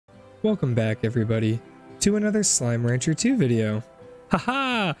Welcome back, everybody, to another Slime Rancher 2 video.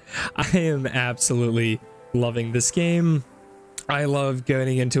 Haha! I am absolutely loving this game. I love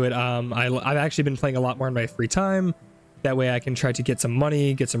getting into it. I've actually been playing a lot more in my free time. That way I can try to get some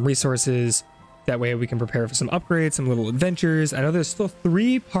money, get some resources. That way we can prepare for some upgrades, some little adventures. I know there's still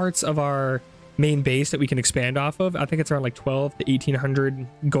 3 parts of our main base that we can expand off of. I think it's around like 12 to 1800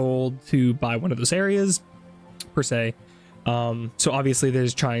 gold to buy one of those areas, per se. So obviously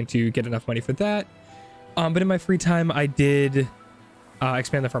there's trying to get enough money for that. But in my free time, I did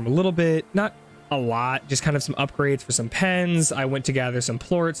expand the farm a little bit, not a lot, just kind of some upgrades for some pens. I went to gather some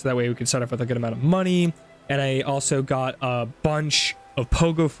plorts, so that way we could start off with a good amount of money. And I also got a bunch of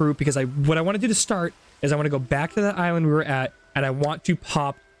pogo fruit because what I want to do to start is I want to go back to that island we were at, and I want to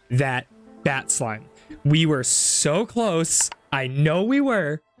pop that bat slime. We were so close. I know we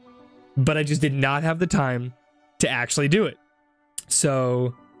were, but I just did not have the time to actually do it.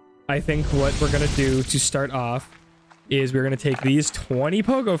 So I think what we're gonna do to start off is we're gonna take these 20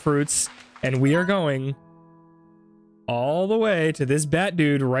 pogo fruits and we are going all the way to this bat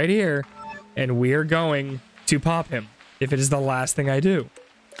dude right here, and we are going to pop him if it is the last thing I do.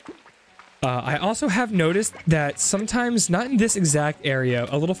 I also have noticed that sometimes, not in this exact area,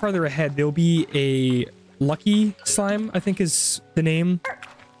 a little farther ahead, there'll be a lucky slime, I think is the name.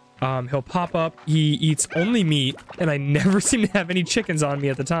 He'll pop up, he eats only meat, and I never seem to have any chickens on me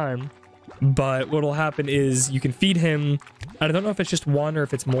at the time. But what'll happen is you can feed him. I don't know if it's just one or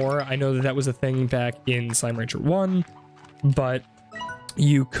if it's more. I know that that was a thing back in Slime Rancher 1, but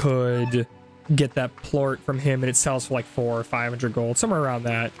you could get that plort from him and it sells for like 400 or 500 gold, somewhere around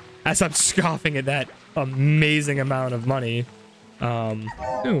that, as I'm scoffing at that amazing amount of money.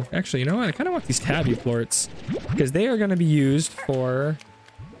 Oh, actually, you know what? I kind of want these tabby plorts because they are going to be used for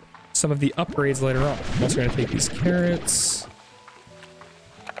some of the upgrades later on. I'm also going to take these carrots.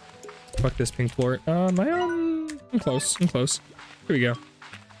 Fuck this pink plort. I'm close. I'm close. Here we go.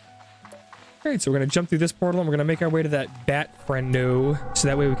 Alright, so we're going to jump through this portal and we're going to make our way to that bat friendo, so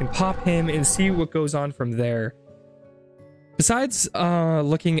that way we can pop him and see what goes on from there. Besides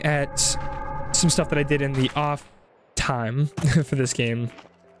looking at some stuff that I did in the off time for this game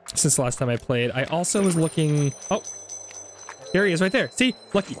since the last time I played, I also was looking... Oh! There he is right there. See?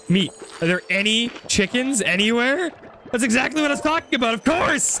 Lucky. Meat. Are there any chickens anywhere? That's exactly what I was talking about. Of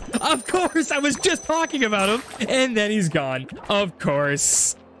course! Of course! I was just talking about him. And then he's gone. Of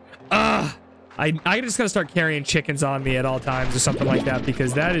course. I just gotta start carrying chickens on me at all times or something like that,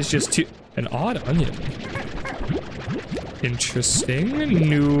 because that is just too... An odd onion. Interesting.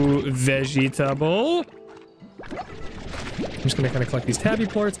 New vegetable. I'm just gonna kind of collect these tabby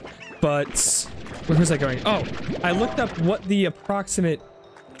plorts, but... Where was I going? Oh, I looked up what the approximate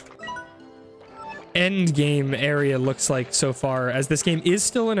end game area looks like so far, as this game is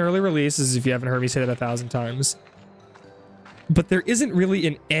still in early release, as if you haven't heard me say that 1,000 times. But there isn't really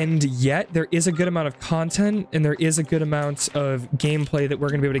an end yet. There is a good amount of content, and there is a good amount of gameplay that we're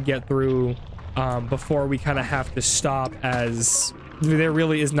going to be able to get through before we kind of have to stop, as there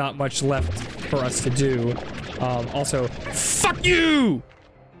really is not much left for us to do. Also, fuck you!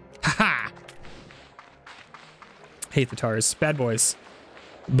 Haha! Hate the tars. Bad boys.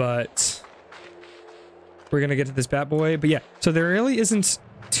 But we're gonna get to this bat boy. But yeah, so there really isn't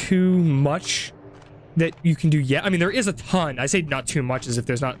too much that you can do yet. I mean, there is a ton. I say not too much as if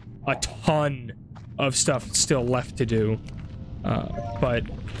there's not a ton of stuff still left to do. But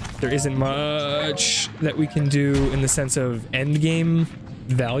there isn't much that we can do in the sense of end game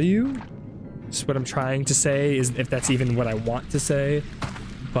value. That's what I'm trying to say, is if that's even what I want to say.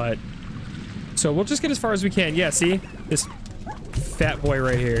 But so we'll just get as far as we can. Yeah, see? This fat boy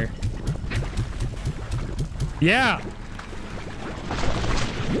right here. Yeah!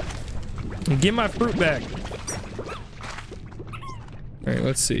 Give my fruit back. Alright,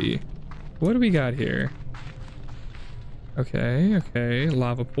 let's see. What do we got here? Okay, okay.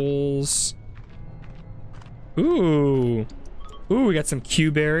 Lava pools. Ooh. Ooh, we got some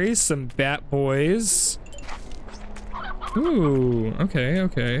Q berries, some bat boys. Ooh, okay,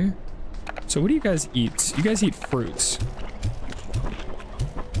 okay. So what do you guys eat? You guys eat fruits.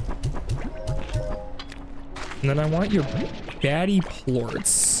 And then I want your batty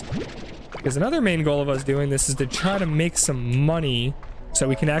plorts. Because another main goal of us doing this is to try to make some money so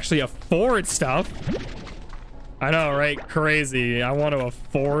we can actually afford stuff. I know, right? Crazy. I want to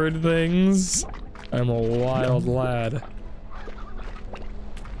afford things. I'm a wild lad.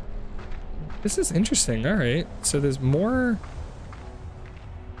 This is interesting. All right. So there's more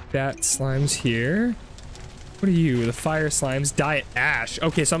bat slimes here. What are you? The fire slimes. Diet ash.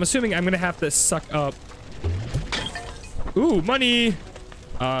 Okay, so I'm assuming I'm gonna have to suck up. Ooh, money.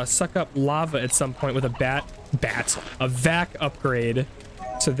 suck up lava at some point with a a vac upgrade.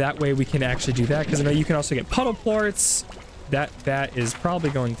 So that way we can actually do that. Because I know you can also get puddle plorts. That bat is probably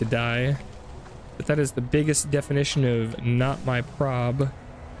going to die. But that is the biggest definition of not my prob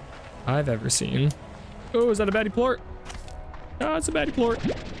I've ever seen. Oh, is that a baddie plort? Oh, it's a baddie plort.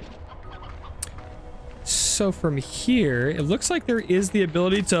 So from here, it looks like there is the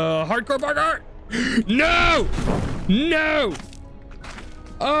ability to hardcore parkour. No! No!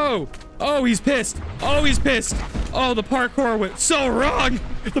 Oh! Oh, he's pissed. Oh, he's pissed. Oh, the parkour went so wrong.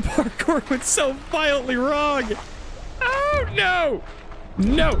 The parkour went so violently wrong. Oh, no.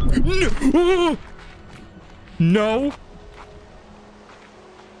 No. No. No.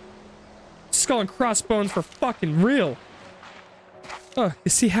 Skull and crossbones for fucking real. Oh, you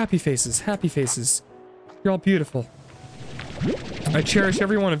see happy faces. Happy faces. You're all beautiful. I cherish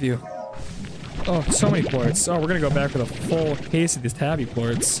every one of you. Oh, so many plorts. Oh, we're gonna go back with a full case of these tabby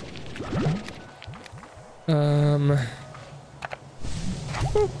plorts.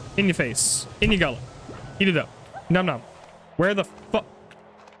 In your face. In your gullet. Eat it up. Num num. Where the fuck?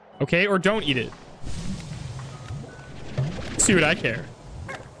 Okay, or don't eat it. See what I care.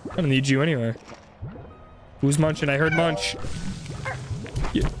 I don't need you anyway. Who's munching? I heard munch.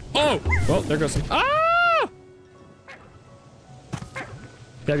 Yeah. Oh! Well, there goes some. Ah!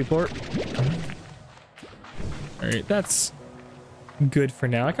 Tabby plort. Alright, that's good for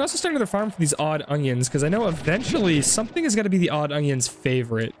now. I can also start another farm for these odd onions, because I know eventually something is going to be the odd onion's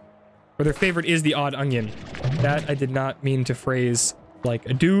favorite. Or their favorite is the odd onion. That I did not mean to phrase like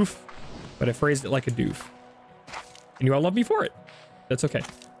a doof, but I phrased it like a doof. And you all love me for it. That's okay.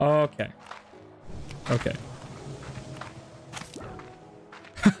 Okay. Okay.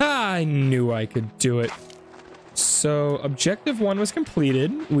 I knew I could do it. So objective 1 was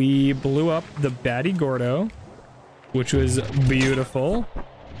completed. We blew up the baddie Gordo, which was beautiful.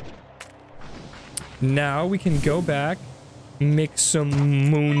 Now we can go back, make some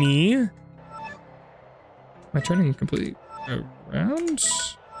money. Am I turning completely around?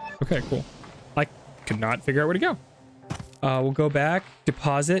 Okay, cool. I could not figure out where to go. We'll go back,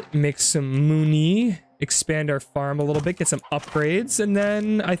 deposit, make some money, expand our farm a little bit, get some upgrades, and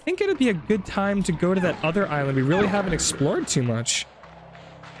then I think it'd be a good time to go to that other island we really haven't explored too much.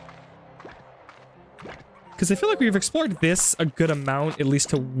 Because I feel like we've explored this a good amount, at least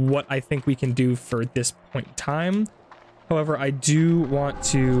to what I think we can do for this point in time. However, I do want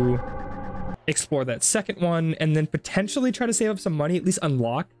to explore that second one and then potentially try to save up some money, at least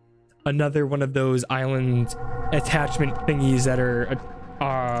unlock another one of those island attachment thingies that are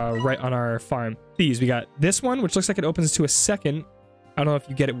right on our farm. These, we got this one, which looks like it opens to a second. I don't know if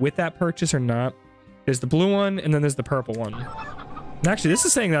you get it with that purchase or not. There's the blue one, and then there's the purple one. And actually, this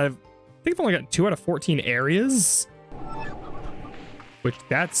is saying that I think I've only got 2 out of 14 areas. Which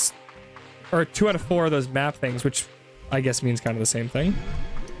that's... Or 2 out of 4 of those map things, which I guess means kind of the same thing.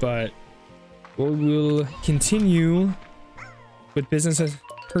 But we'll continue with business as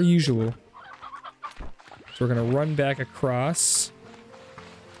per usual. So we're going to run back across.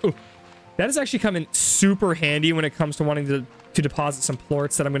 Ooh, that is actually coming super handy when it comes to wanting to deposit some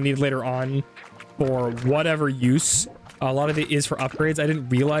plorts that I'm going to need later on for whatever use. A lot of it is for upgrades. I didn't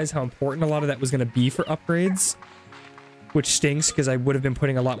realize how important a lot of that was going to be for upgrades, which stinks because I would have been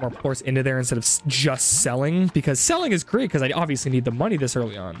putting a lot more plorts into there instead of just selling, because selling is great because I obviously need the money this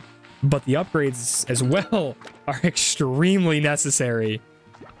early on, but the upgrades as well are extremely necessary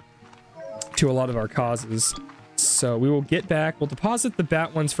to a lot of our causes. So we will get back. We'll deposit the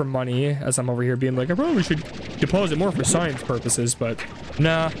bat ones for money, as I'm over here being like, I probably should deposit more for science purposes, but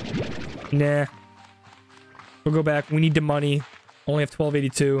nah. We'll go back. We need the money. Only have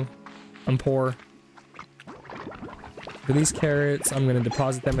 1282. I'm poor. For these carrots, I'm going to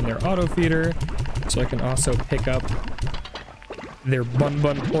deposit them in their auto feeder, so I can also pick up their bun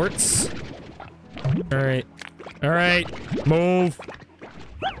ports. All right. All right. Move.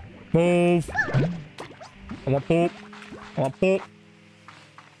 Move. I want poop. I want poop.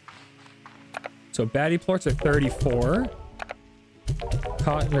 So baddie plorts are 34.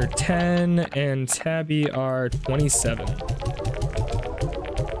 Cotton are 10. And tabby are 27.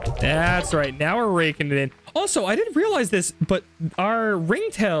 That's right. Now we're raking it in. Also, I didn't realize this, but our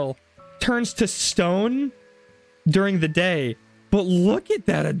ringtail turns to stone during the day. But look at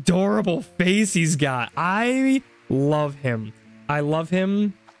that adorable face he's got. I love him. I love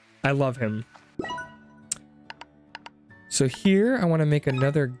him. I love him. So here, I want to make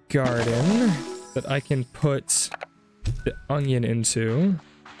another garden that I can put the onion into.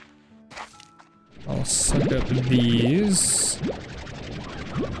 I'll suck up these.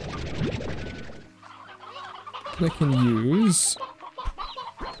 I can use.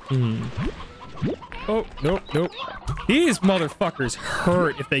 Oh, nope, nope. These motherfuckers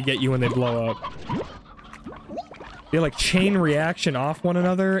hurt if they get you when they blow up. They like chain reaction off one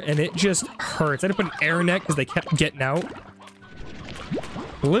another, and it just hurts. I had to put an air net because they kept getting out.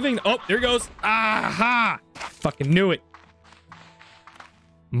 Living. Oh, there he goes. Aha! Fucking knew it.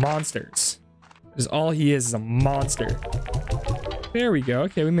 Monsters. Because all he is a monster. There we go.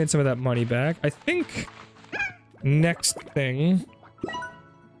 Okay, we made some of that money back. I think next thing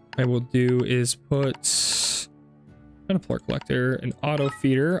I will do is put a plort collector, an auto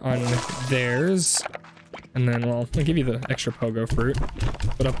feeder on theirs. And then, well, I'll give you the extra pogo fruit.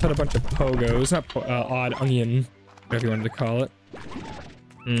 But I'll put a bunch of pogos, not odd onion, whatever you wanted to call it.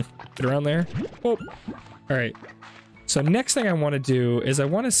 Get around there. Oh. Alright. So next thing I want to do is I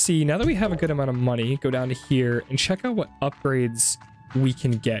want to see, now that we have a good amount of money, go down to here and check out what upgrades we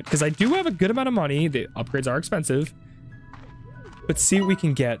can get. Because I do have a good amount of money. The upgrades are expensive. But see what we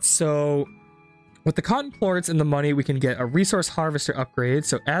can get. So with the cotton plorts and the money, we can get a resource harvester upgrade.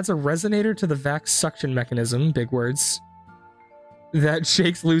 So adds a resonator to the vac suction mechanism, big words, that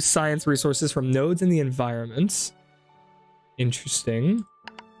shakes loose science resources from nodes in the environment. Interesting.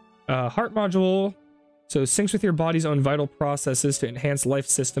 Heart module. So syncs with your body's own vital processes to enhance life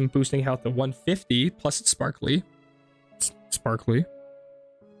system, boosting health to 150. Plus it's sparkly. Sparkly.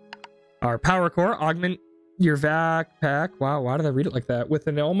 Our power core, augment your vac pack. Wow, why did I read it like that? With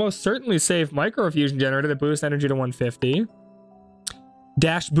an almost certainly safe microfusion generator that boosts energy to 150.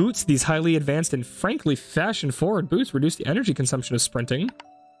 Dash boots. These highly advanced and frankly fashion-forward boots reduce the energy consumption of sprinting.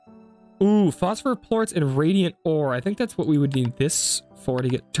 Ooh, phosphor plorts and radiant ore. I think that's what we would need this for to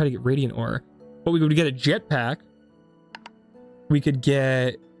try to get radiant ore. But we would get a jetpack. We could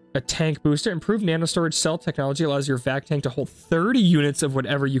get a tank booster. Improved nano storage cell technology allows your vac tank to hold 30 units of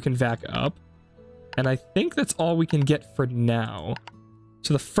whatever you can vac up. And I think that's all we can get for now.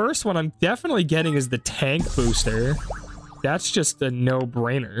 So the first one I'm definitely getting is the tank booster. That's just a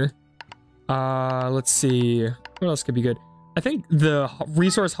no-brainer. Let's see. What else could be good? I think the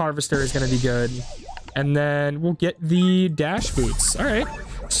resource harvester is going to be good. And then we'll get the dash boots. All right.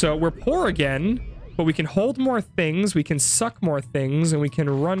 So we're poor again, but we can hold more things. We can suck more things, and we can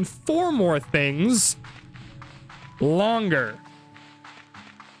run 4 more things longer.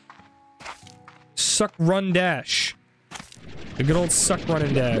 Suck, run, dash. The good old suck, run,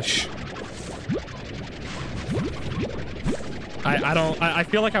 and dash. I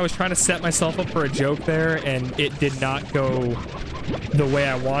feel like I was trying to set myself up for a joke there, and it did not go the way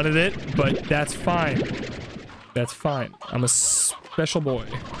I wanted it, but that's fine. That's fine. I'm a special boy.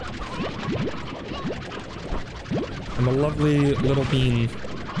 I'm a lovely little bean.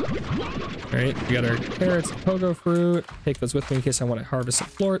 All right, we got our carrots and pogo fruit. Take those with me in case I want to harvest some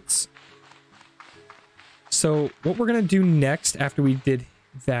plorts. So what we're going to do next after we did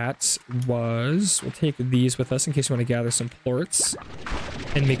that was we'll take these with us in case you want to gather some plorts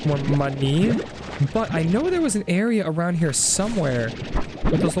and make more money. But I know there was an area around here somewhere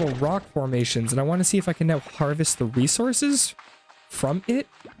with those little rock formations, and I want to see if I can now harvest the resources from it.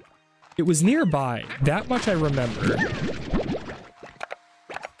 It was nearby. That much I remember.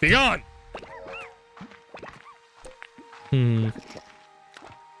 Be gone!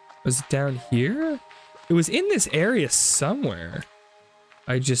 Was it down here? It was in this area somewhere.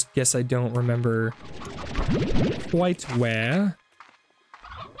 I just guess I don't remember quite where.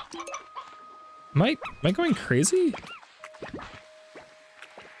 Am I going crazy?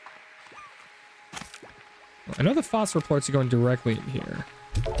 I know the phosphor plorts are going directly in here.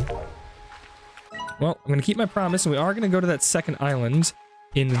 Well, I'm going to keep my promise, and we are going to go to that second island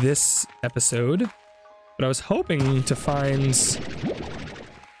in this episode. But I was hoping to find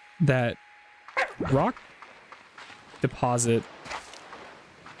that rock deposit.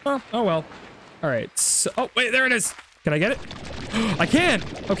 Oh well. All right. So, oh, wait, there it is. Can I get it? I can.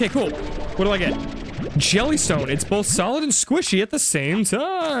 Okay, cool. What do I get? Jellystone. It's both solid and squishy at the same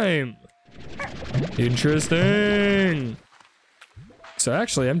time. Interesting. So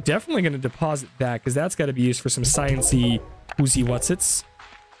actually, I'm definitely going to deposit that because that's got to be used for some sciencey woozy whatsits.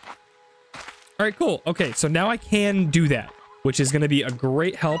 All right, cool. Okay, so now I can do that, which is going to be a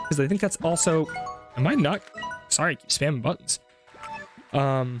great help because I think that's also... Am I not... Sorry, I keep spamming buttons.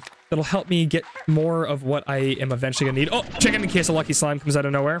 That'll help me get more of what I am eventually going to need. Oh, check in case a lucky slime comes out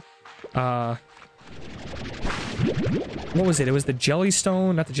of nowhere. What was it? It was the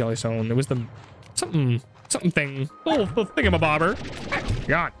jellystone. Not the jellystone. It was the... Something thing. Oh, the thingamabobber.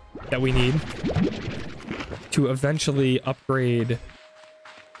 God, that we need to eventually upgrade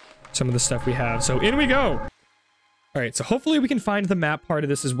some of the stuff we have. So in we go. All right, so hopefully we can find the map part of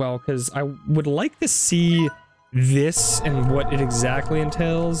this as well, because I would like to see this and what it exactly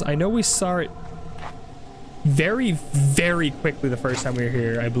entails. I know we saw it very, very quickly the first time we were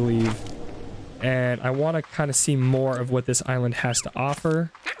here, I believe. And I want to kind of see more of what this island has to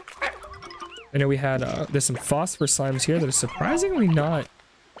offer. I know we had, there's some phosphor slimes here that are surprisingly not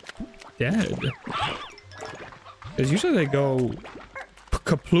dead. Because usually they go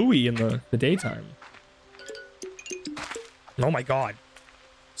kaplooey in the daytime. Oh my god.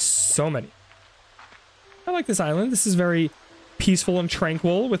 So many. I like this island. This is very peaceful and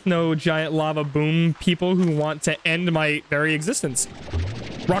tranquil with no giant lava boom people who want to end my very existence.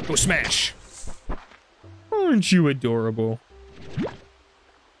 Rocco smash. Aren't you adorable?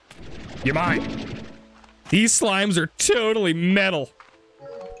 You're mine. These slimes are totally metal.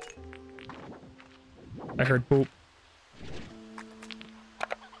 I heard poop.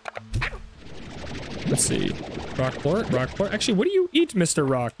 Let's see. Rockport, Rockport. Actually, what do you eat, Mr.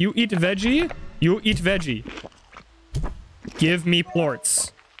 Rock? You eat veggie? You eat veggie. Give me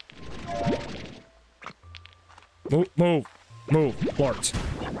plorts. Move, move, move, plort.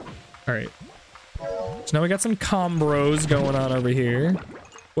 Alright. So now we got some combros going on over here.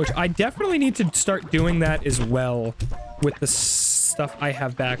 Which I definitely need to start doing that as well with the stuff I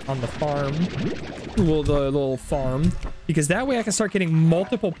have back on the farm. Well, the little farm. Because that way I can start getting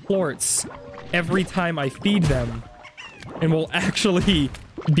multiple plorts every time I feed them. And we'll actually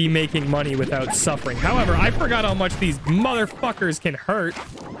be making money without suffering. However, I forgot how much these motherfuckers can hurt.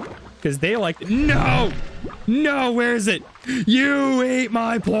 Because they like... No! No, where is it? You ate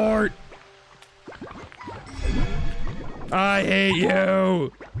my plort! I hate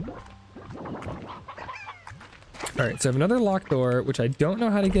you! Alright, so I have another locked door, which I don't know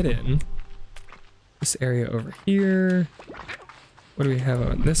how to get in. This area over here. What do we have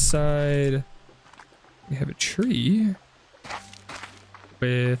on this side? We have a tree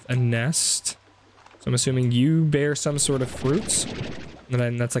with a nest. So I'm assuming you bear some sort of fruits. And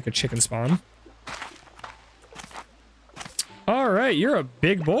then that's like a chicken spawn. Alright, you're a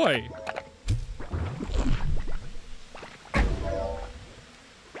big boy.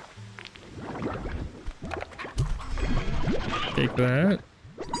 Take that.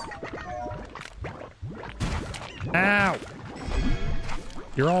 Ow!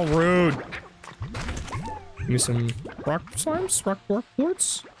 You're all rude. Give me some rock slimes, rock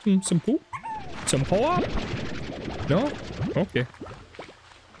plorts, some poop, some po-op. No? Okay.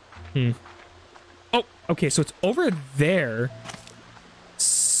 Oh, okay, so it's over there.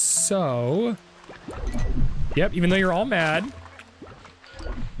 So... Yep, even though you're all mad.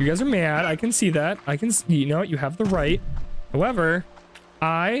 You guys are mad, I can see that. I can see, you know, you have the right. However,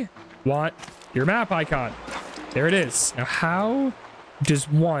 I want your map icon. There it is. Now, how does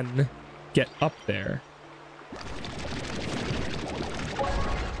one get up there?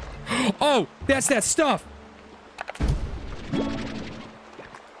 Oh, that's that stuff.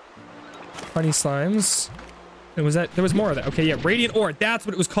 Honey slimes. And was that, there was more of that. Okay, yeah, radiant ore. That's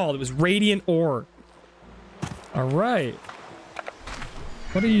what it was called. It was radiant ore. All right.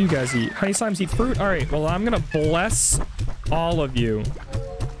 What do you guys eat? Honey slimes eat fruit? All right, well, I'm gonna bless all of you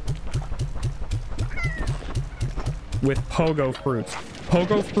with pogo fruit.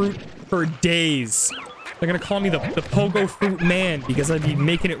 Pogo fruit for days. They're gonna call me the pogo fruit man because I'd be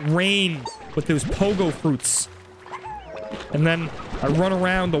making it rain with those pogo fruits. And then I run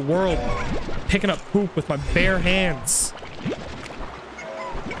around the world picking up poop with my bare hands.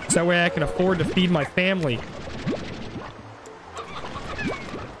 So that way I can afford to feed my family.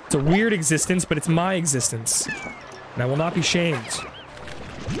 It's a weird existence, but it's my existence. And I will not be shamed.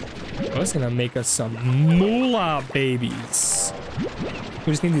 I was gonna make us some moolah babies.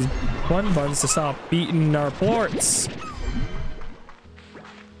 We just need these buns to stop beating our plorts.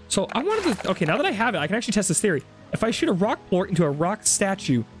 So I wanted to... Okay, now that I have it, I can actually test this theory. If I shoot a rock plort into a rock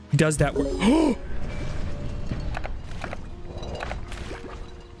statue, does that work?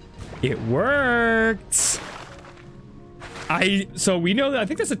 It worked! So we know that... I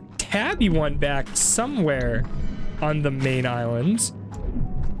think there's a tabby one back somewhere on the main island.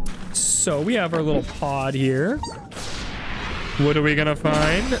 So we have our little pod here. What are we gonna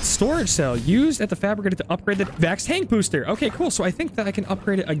find? Storage cell used at the fabricator to upgrade the Vax tank booster. Okay, cool. So I think that I can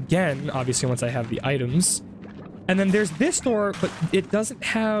upgrade it again, obviously, once I have the items. And then there's this door, but it doesn't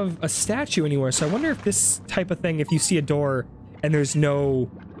have a statue anywhere. So I wonder if this type of thing, if you see a door and there's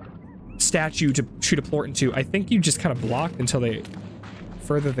no statue to shoot a plort into, I think you just kind of block until they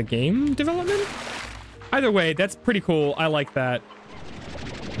further the game development. Either way, that's pretty cool. I like that.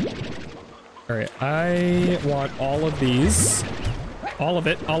 All right, I want all of these. All of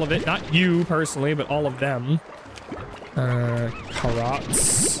it. Not you personally, but all of them.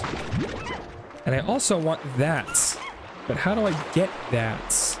 Carrots. And I also want that. But how do I get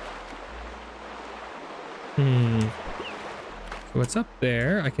that? So what's up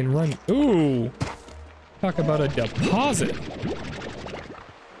there? I can run. Ooh! Talk about a deposit.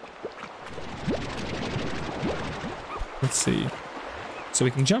 Let's see. So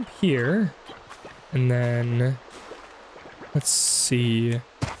we can jump here. And then... let's see.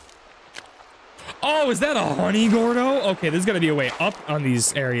 Oh, is that a honey Gordo? Okay, there's gotta be a way up on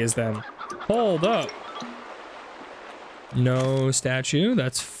these areas then. Hold up. No statue.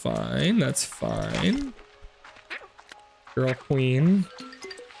 That's fine. That's fine. Girl queen.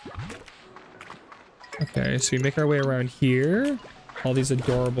 Okay, so we make our way around here. All these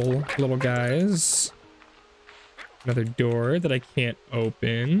adorable little guys. Another door that I can't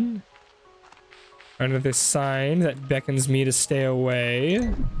open. Another sign that beckons me to stay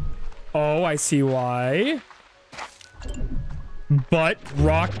away. Oh, I see why. But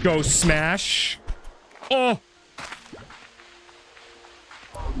rock go smash. Oh!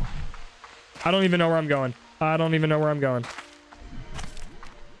 I don't even know where I'm going. I don't even know where I'm going.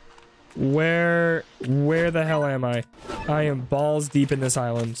 Where the hell am I? I am balls deep in this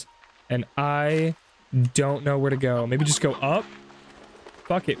island. And I don't know where to go. Maybe just go up?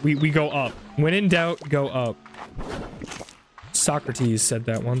 Fuck it. We go up. When in doubt, go up. Socrates said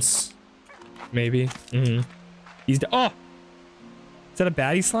that once. Maybe. He's oh! Is that a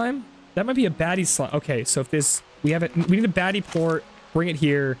baddie slime? That might be a baddie slime. Okay, so if this... we have it... we need a baddie port. Bring it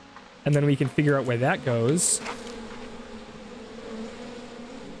here. And then we can figure out where that goes.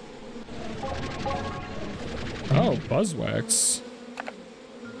 Oh, buzzwax.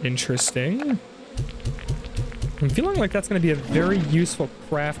 Interesting. I'm feeling like that's going to be a very useful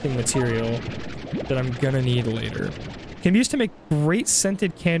crafting material that I'm going to need later. Can be used to make great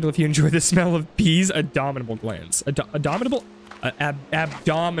scented candle if you enjoy the smell of bees' abdominal glands. Abdominal?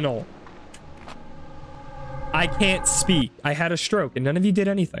 Abdominal. I can't speak. I had a stroke and none of you did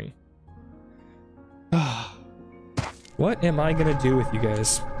anything. What am I gonna do with you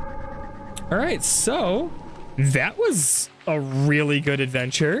guys? All right, so that was a really good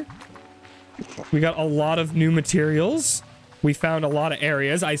adventure. We got a lot of new materials. We found a lot of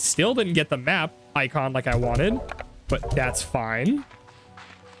areas. I still didn't get the map icon like I wanted, but that's fine.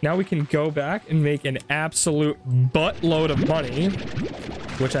 Now we can go back and make an absolute buttload of money,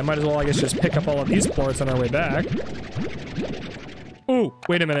 which I might as well, I guess, just pick up all of these ports on our way back. Oh,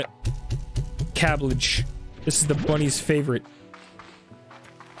 wait a minute. Cabbage. This is the bunny's favorite.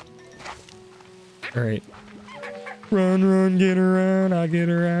 All right. Run, run, get around, I get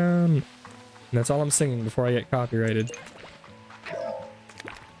around. And that's all I'm singing before I get copyrighted.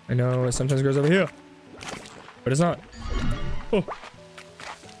 I know it sometimes goes over here, but it's not. Oh.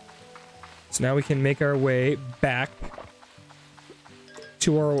 So now we can make our way back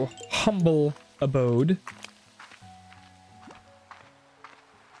to our humble abode.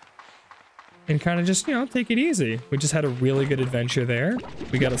 And kind of just, you know, take it easy. We just had a really good adventure there.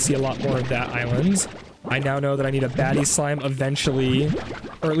 We got to see a lot more of that island. I now know that I need a baddie slime eventually,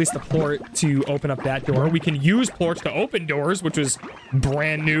 or at least a port to open up that door. We can use ports to open doors, which was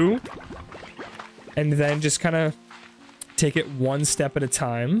brand new. And then just kind of take it one step at a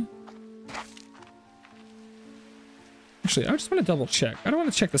time. Actually, I just want to double check. I don't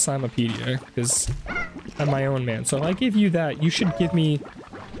want to check the Slimepedia because I'm my own man. So if I give you that, you should give me...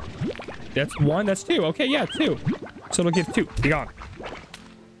 That's one, that's two. Okay, yeah, two. So it'll give two. Be gone.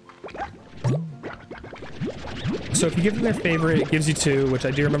 So if you give them their favorite, it gives you two, which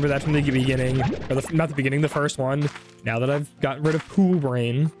I do remember that from the beginning. Or not the beginning, the first one. Now that I've gotten rid of Pool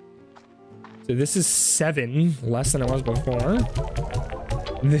Brain. So this is 7, less than it was before.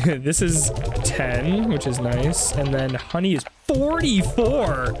 This is 10, which is nice. And then honey is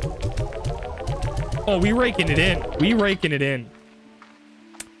 44. Oh, we raking it in. We raking it in.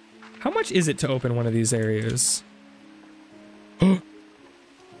 How much is it to open one of these areas? Oh,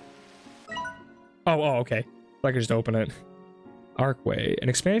 okay. I could just open it. Archway. An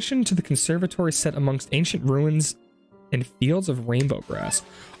expansion to the conservatory set amongst ancient ruins and fields of rainbow grass.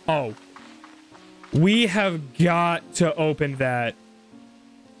 Oh. We have got to open that.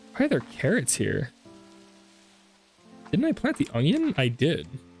 Why are there carrots here? Didn't I plant the onion? I did.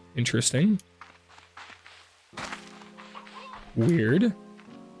 Interesting. Weird.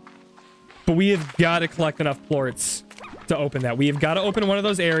 But we have got to collect enough plorts to open that. We have got to open one of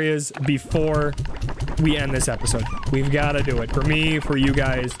those areas before we end this episode. We've got to do it. For me, for you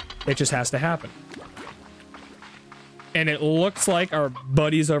guys, it just has to happen. And it looks like our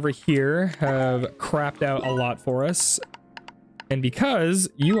buddies over here have crapped out a lot for us. And because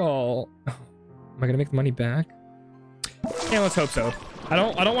you all... Oh, am I going to make the money back? Yeah, let's hope so.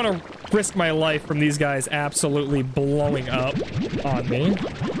 I don't want to risk my life from these guys absolutely blowing up on me.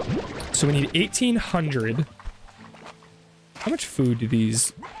 So we need 1,800. How much food do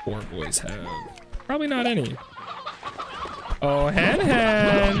these poor boys have? Probably not any. Oh,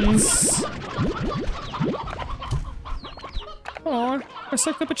 hens! Aw, I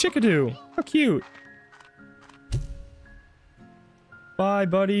sucked up a chickadee. How cute. Bye,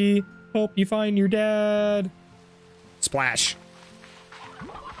 buddy. Hope you find your dad. Splash.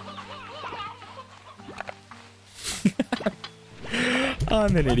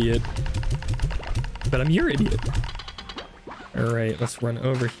 I'm an idiot. But I'm your idiot. Alright, let's run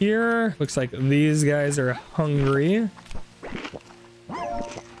over here. Looks like these guys are hungry.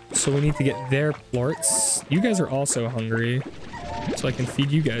 So we need to get their plorts. You guys are also hungry. So I can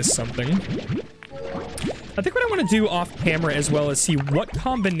feed you guys something. I think what I want to do off camera as well is see what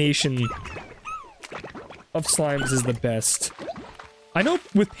combination of slimes is the best. I know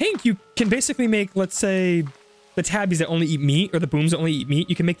with pink you can basically make, let's say, the tabbies that only eat meat, or the booms that only eat meat,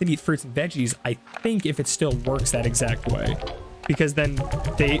 you can make them eat fruits and veggies. I think if it still works that exact way, because then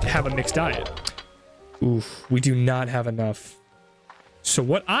they have a mixed diet. Oof, we do not have enough. So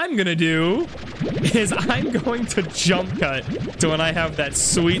what I'm gonna do is I'm going to jump cut to when I have that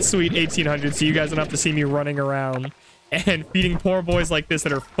sweet, sweet 1,800, so you guys don't have to see me running around and feeding poor boys like this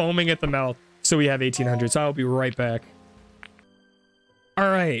that are foaming at the mouth, so we have 1,800. So I'll be right back.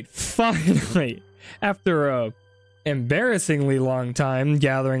 All right, finally, after a embarrassingly long time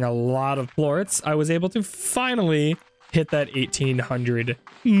gathering a lot of plorts, I was able to finally hit that 1,800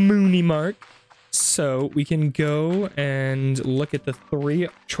 moony mark. So we can go and look at the 3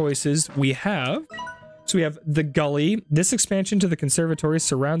 choices we have. So we have the Gully. This expansion to the conservatory is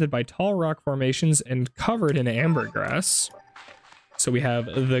surrounded by tall rock formations and covered in ambergrass. So we have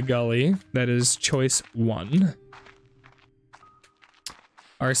the Gully. That is choice 1.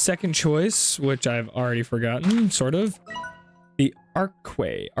 Our second choice, which I've already forgotten, sort of, the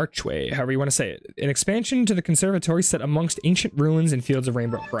Archway, however you want to say it. An expansion to the conservatory set amongst ancient ruins and fields of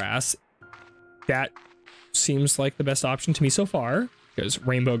rainbow grass. That seems like the best option to me so far, because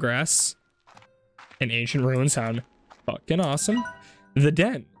rainbow grass and ancient ruins sound fucking awesome. The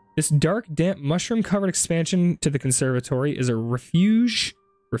Den. This dark, damp, mushroom-covered expansion to the conservatory is a refuge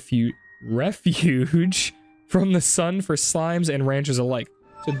from the sun for slimes and ranchers alike.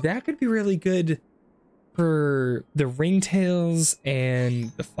 So that could be really good for the ringtails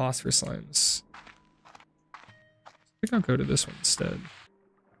and the phosphor slimes. I think I'll go to this one instead.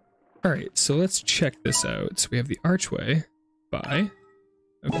 All right, so let's check this out. So we have the archway. Bye.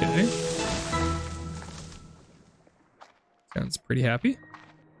 Okay. Sounds pretty happy.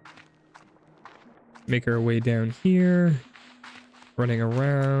 Make our way down here. Running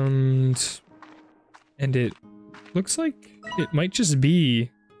around. And it looks like it might just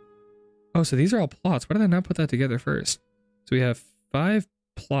be... Oh, so these are all plots. Why did I not put that together first? So we have 5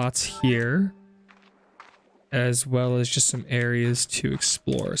 plots here, as well as just some areas to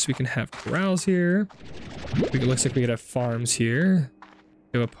explore. So we can have corrals here. It looks like we could have farms here.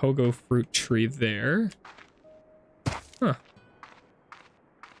 We have a pogo fruit tree there. Huh.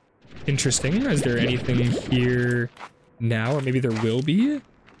 Interesting. Is there anything here now? Or maybe there will be?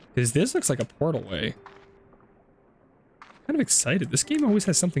 Because this looks like a portal way. Kind of excited. This game always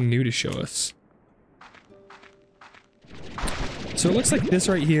has something new to show us. So it looks like this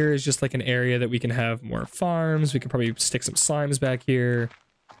right here is just like an area that we can have more farms. We could probably stick some slimes back here.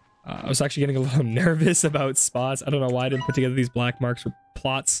 I was actually getting a little nervous about spots. I don't know why I didn't put together these black marks for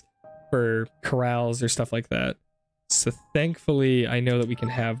plots for corrals or stuff like that. So thankfully, I know that we can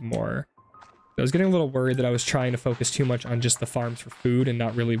have more. I was getting a little worried that I was trying to focus too much on just the farms for food and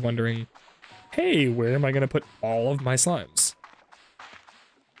not really wondering, hey, where am I going to put all of my slimes?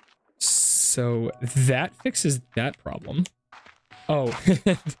 So that fixes that problem. Oh,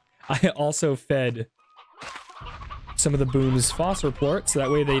 I also fed some of the booms phosphor plort, so that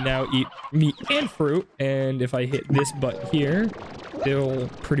way they now eat meat and fruit. And if I hit this button here, it'll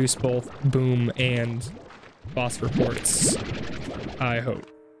produce both boom and phosphor plorts, I hope.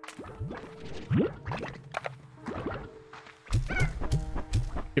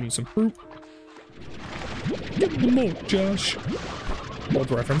 Give him some fruit. Give him the milk, Josh.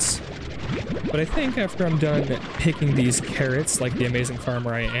 Old reference. But I think after I'm done picking these carrots like the amazing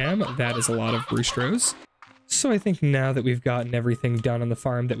farmer I am, that is a lot of roostros. So I think now that we've gotten everything done on the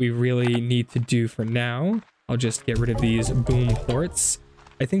farm that we really need to do for now, I'll just get rid of these boom plorts.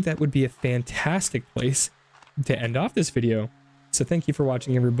 I think that would be a fantastic place to end off this video. So thank you for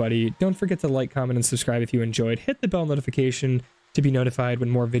watching, everybody. Don't forget to like, comment, and subscribe if you enjoyed. Hit the bell notification to be notified when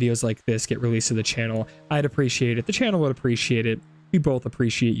more videos like this get released to the channel. I'd appreciate it. The channel would appreciate it. We both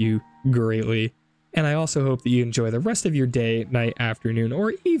appreciate you greatly. And I also hope that you enjoy the rest of your day, night, afternoon,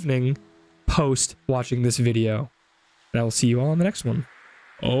 or evening post watching this video. And I will see you all in the next one.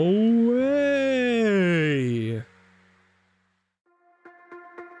 Away!